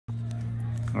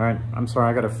All right, I'm sorry,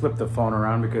 I gotta flip the phone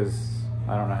around because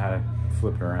I don't know how to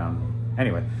flip it around.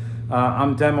 Anyway,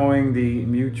 I'm demoing the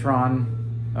Mutron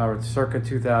circa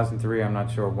 2003. I'm not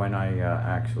sure when I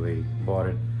actually bought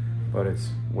it, but it's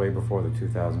way before the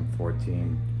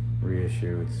 2014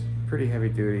 reissue. It's pretty heavy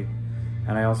duty.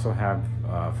 And I also have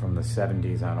from the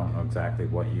 70s, I don't know exactly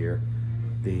what year,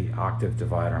 the Octave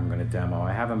Divider I'm gonna demo.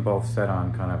 I have them both set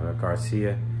on kind of a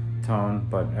Garcia tone,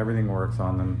 but everything works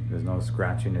on them. There's no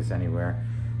scratchiness anywhere.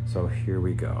 So here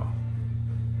we go.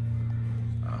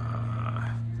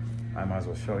 I might as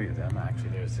well show you them. Actually,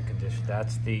 there's the condition.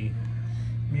 That's the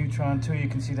Mutron II. You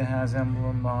can see the has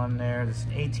emblem on there. This is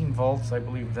 18 volts, I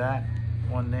believe that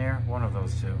one there, one of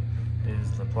those two,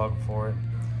 is the plug for it.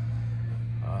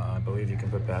 I believe you can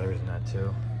put batteries in that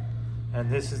too. And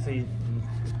this is the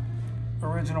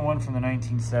original one from the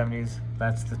 1970s.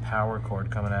 That's the power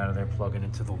cord coming out of there, plugging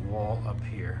into the wall up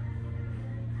here.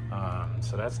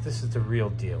 So this is the real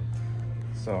deal.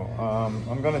 So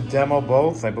I'm gonna demo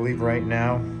both. I believe right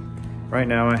now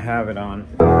I have it on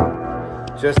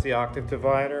just the Octave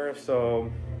Divider. So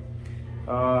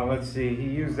let's see, he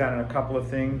used that in a couple of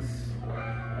things.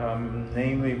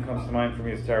 Namely, what comes to mind for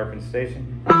me is Terrapin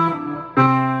Station.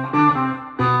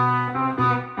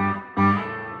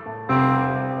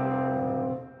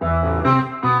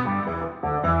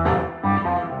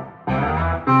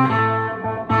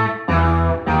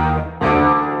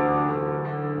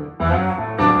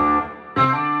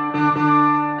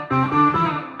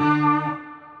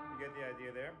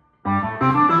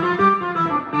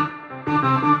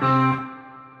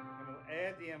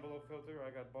 The envelope filter, I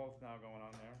got both now going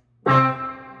on there. I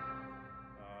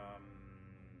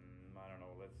don't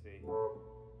know, let's see.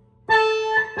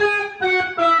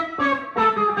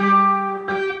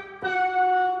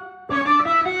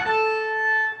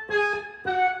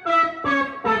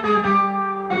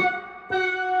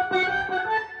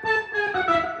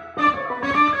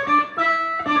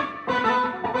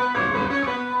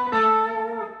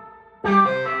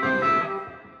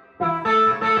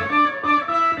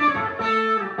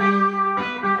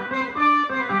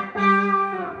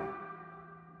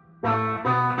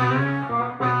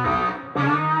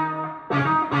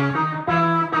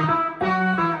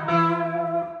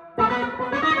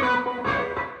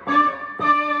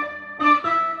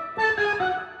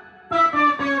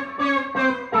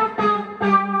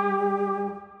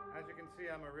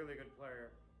 I'm a really good player,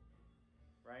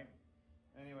 right?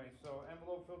 Anyway, so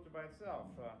envelope filter by itself.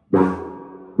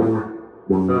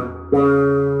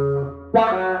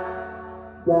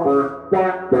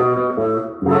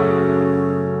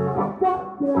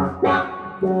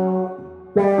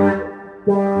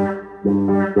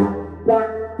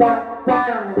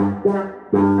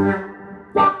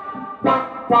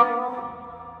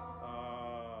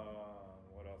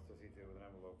 What else does he do with an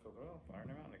envelope filter? Oh, firing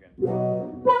around again.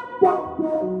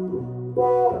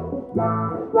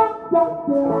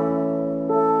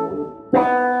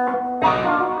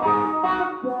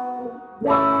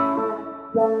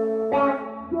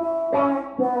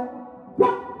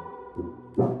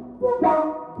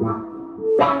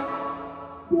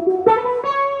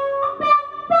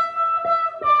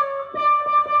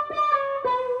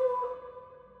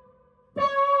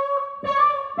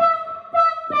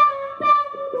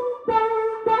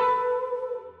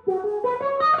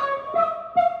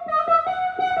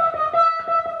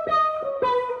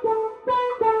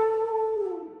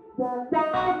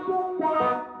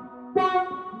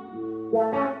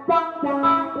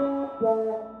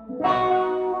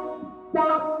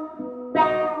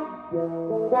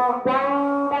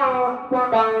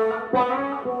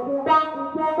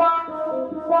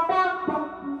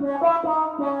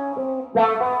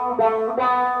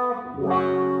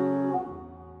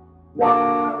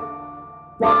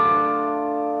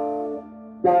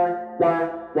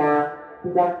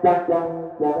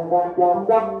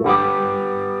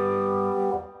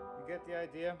 You get the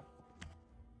idea?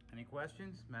 Any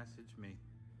questions? Message me.